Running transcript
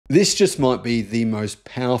This just might be the most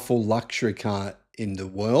powerful luxury car in the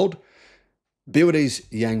world. BYD's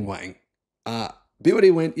Yangwang.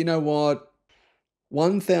 BYD went, you know what?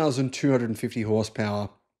 1,250 horsepower,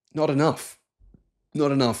 not enough.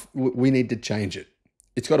 Not enough. We need to change it.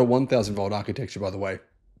 It's got a 1,000 volt architecture, by the way.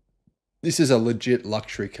 This is a legit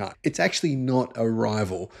luxury car. It's actually not a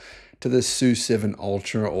rival to the SU7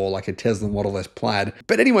 Ultra or like a Tesla Model S Plaid.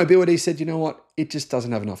 But anyway, BYD said, you know what? It just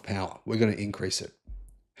doesn't have enough power. We're going to increase it.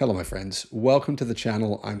 Hello, my friends. Welcome to the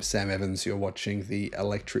channel. I'm Sam Evans. You're watching the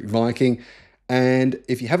Electric Viking. And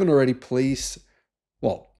if you haven't already, please,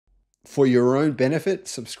 for your own benefit,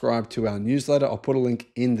 subscribe to our newsletter. I'll put a link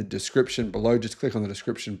in the description below. Just click on the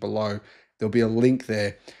description below. There'll be a link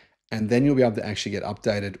there. And then you'll be able to actually get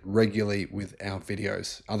updated regularly with our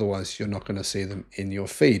videos. Otherwise, you're not going to see them in your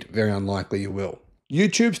feed. Very unlikely you will.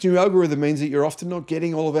 YouTube's new algorithm means that you're often not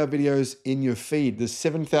getting all of our videos in your feed. There's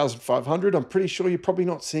 7,500. I'm pretty sure you're probably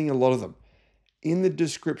not seeing a lot of them. In the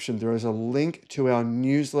description, there is a link to our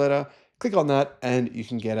newsletter. Click on that and you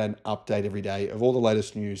can get an update every day of all the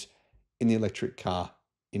latest news in the electric car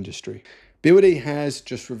industry. BYD has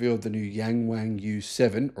just revealed the new Yangwang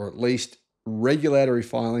U7, or at least regulatory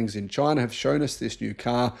filings in China have shown us this new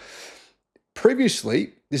car.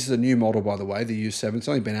 Previously, this is a new model, by the way, the U7. It's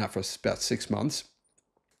only been out for about 6 months.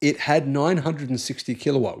 It had 960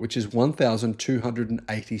 kilowatt, which is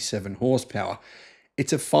 1,287 horsepower.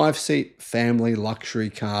 It's a 5-seat family luxury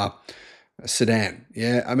car, a sedan.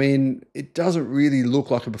 Yeah, I mean, it doesn't really look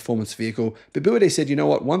like a performance vehicle, but BYD said, you know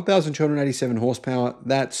what, 1,287 horsepower,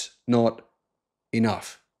 that's not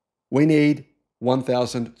enough. We need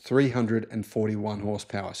 1,341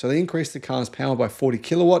 horsepower. So they increased the car's power by 40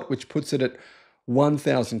 kilowatt, which puts it at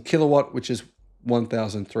 1,000 kilowatt, which is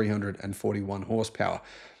 1,341 horsepower.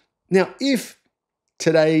 Now, if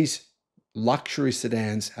today's luxury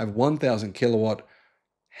sedans have 1,000 kilowatt,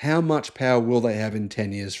 how much power will they have in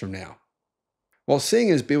 10 years from now? Well,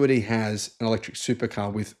 seeing as BYD has an electric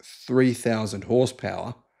supercar with 3,000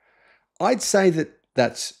 horsepower, I'd say that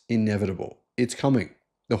that's inevitable. It's coming.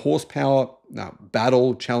 The horsepower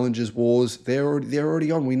battle, challenges, wars, they're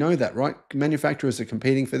already on. We know that, right? Manufacturers are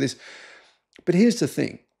competing for this. But here's the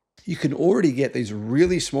thing. You can already get these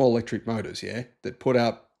really small electric motors, yeah, that put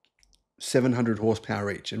out 700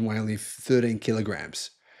 horsepower each and weigh only 13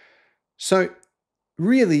 kilograms. So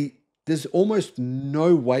really, there's almost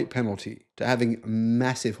no weight penalty to having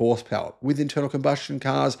massive horsepower. With internal combustion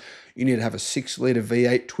cars, you need to have a 6-liter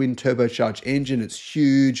V8 twin turbocharged engine. It's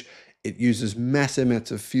huge. It uses massive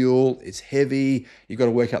amounts of fuel. It's heavy. You've got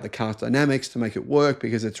to work out the car's dynamics to make it work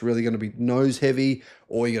because it's really going to be nose heavy,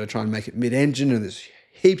 or you got to try and make it mid-engine, and there's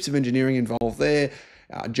heaps of engineering involved there.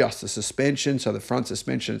 Adjust the suspension, so the front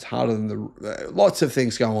suspension, it's harder than the, lots of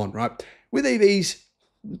things go on, right? With EVs,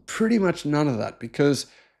 pretty much none of that, because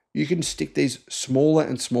you can stick these smaller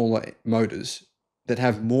and smaller motors that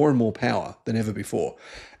have more and more power than ever before.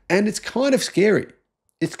 And it's kind of scary.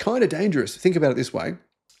 It's kind of dangerous. Think about it this way.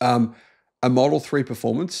 A Model 3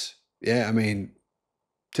 Performance, yeah, I mean,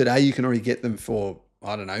 today you can already get them for,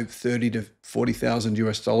 I don't know, 30 to 40,000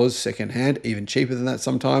 US dollars secondhand, even cheaper than that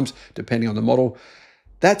sometimes, depending on the model.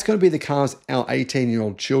 That's going to be the cars our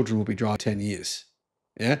 18-year-old children will be driving 10 years.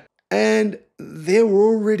 Yeah. And they're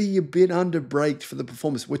already a bit under-braked for the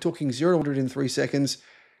performance. We're talking 0 to 100 in 3 seconds.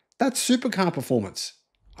 That's supercar performance.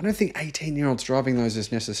 I don't think 18-year-olds driving those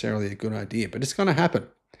is necessarily a good idea, but it's going to happen.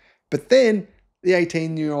 But then the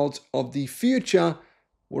 18-year-olds of the future,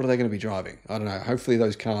 what are they going to be driving? I don't know. Hopefully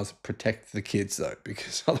those cars protect the kids though,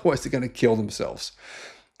 because otherwise they're going to kill themselves.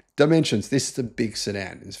 Dimensions. This is a big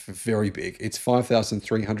sedan. It's very big. It's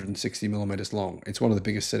 5,360 millimeters long. It's one of the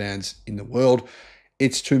biggest sedans in the world.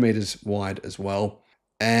 It's 2 meters wide as well,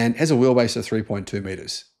 and has a wheelbase of 3.2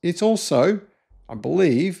 meters. It's also, I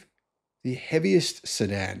believe, the heaviest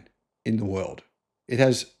sedan in the world. It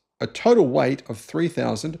has a total weight of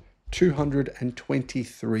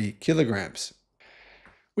 3,223 kilograms,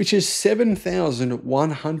 which is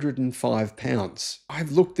 7,105 pounds.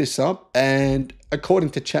 I've looked this up, and according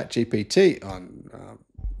to ChatGPT on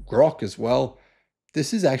Grok as well,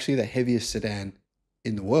 this is actually the heaviest sedan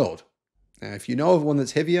in the world. Now, if you know of one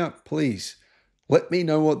that's heavier, please let me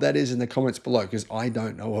know what that is in the comments below, because I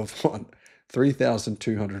don't know of one.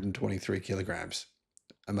 3,223 kilograms.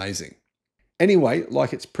 Amazing. Anyway,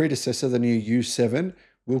 like its predecessor, the new U7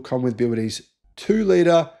 will come with BYD's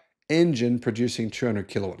 2-liter engine producing 200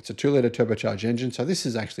 kilowatt. It's a 2-liter turbocharged engine, so this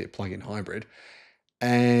is actually a plug-in hybrid.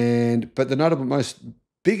 But the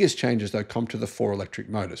biggest changes, though, come to the 4 electric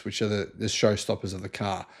motors, which are the showstoppers of the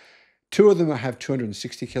car. 2 of them have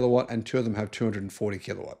 260 kilowatt and 2 of them have 240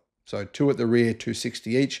 kilowatt. So 2 at the rear,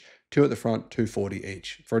 260 each, two at the front, 240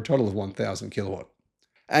 each, for a total of 1,000 kilowatt.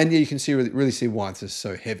 And yeah, you can really see why this is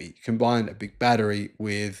so heavy. Combine a big battery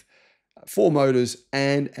with 4 motors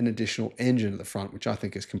and an additional engine at the front, which I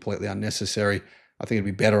think is completely unnecessary. I think it'd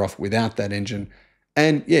be better off without that engine.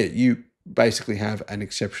 And yeah, you basically have an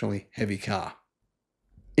exceptionally heavy car.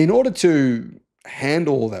 In order to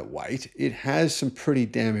handle all that weight, it has some pretty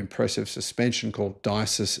damn impressive suspension called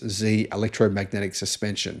DISUS Z electromagnetic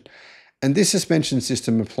suspension. And this suspension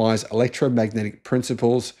system applies electromagnetic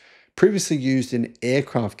principles previously used in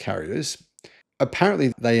aircraft carriers.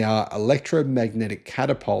 Apparently, they are electromagnetic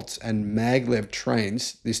catapults and maglev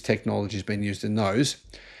trains. This technology has been used in those.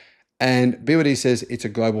 And BYD says it's a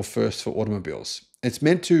global first for automobiles. It's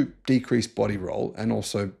meant to decrease body roll and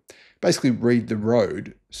also basically read the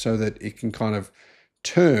road so that it can kind of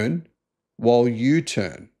turn while you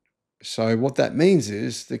turn. So what that means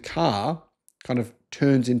is the car kind of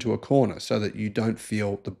turns into a corner so that you don't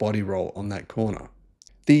feel the body roll on that corner.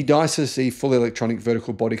 The DISUS Z fully electronic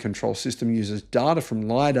vertical body control system uses data from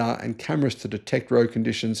LiDAR and cameras to detect road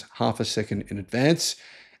conditions half a second in advance.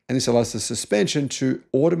 And this allows the suspension to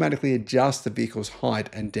automatically adjust the vehicle's height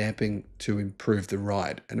and damping to improve the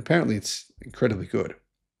ride. And apparently it's incredibly good.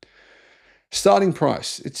 Starting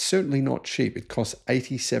price, it's certainly not cheap. It costs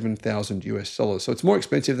 $87,000 US. So it's more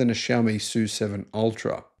expensive than a Xiaomi SU7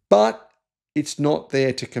 Ultra. But it's not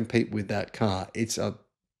there to compete with that car. It's a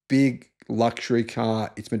big luxury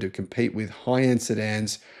car. It's meant to compete with high-end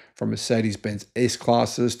sedans from Mercedes-Benz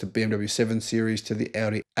S-Classes to BMW 7 Series to the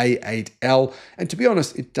Audi A8L. And to be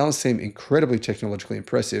honest, it does seem incredibly technologically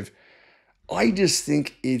impressive. I just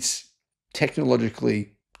think it's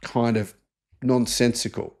technologically kind of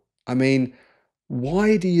nonsensical. I mean,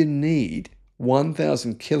 why do you need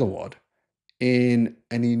 1,000 kilowatt in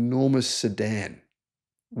an enormous sedan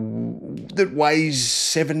that weighs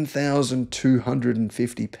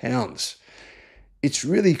 7,250 pounds? It's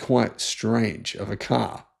really quite strange of a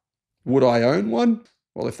car. Would I own one?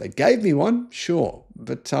 Well, if they gave me one, sure.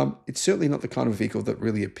 But it's certainly not the kind of vehicle that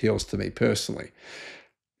really appeals to me personally.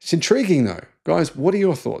 It's intriguing though. Guys, what are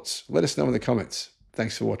your thoughts? Let us know in the comments.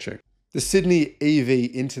 Thanks for watching. The Sydney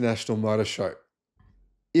EV International Motor Show.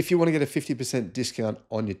 If you want to get a 50% discount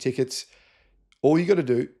on your tickets, all you got to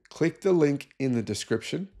do, click the link in the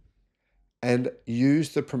description and use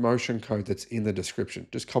the promotion code that's in the description.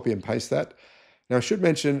 Just copy and paste that. Now, I should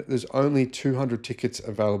mention there's only 200 tickets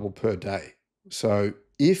available per day. So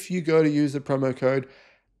if you go to use the promo code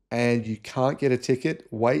and you can't get a ticket,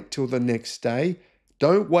 wait till the next day.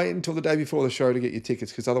 Don't wait until the day before the show to get your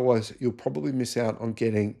tickets, because otherwise you'll probably miss out on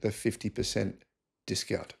getting the 50%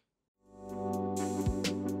 discount.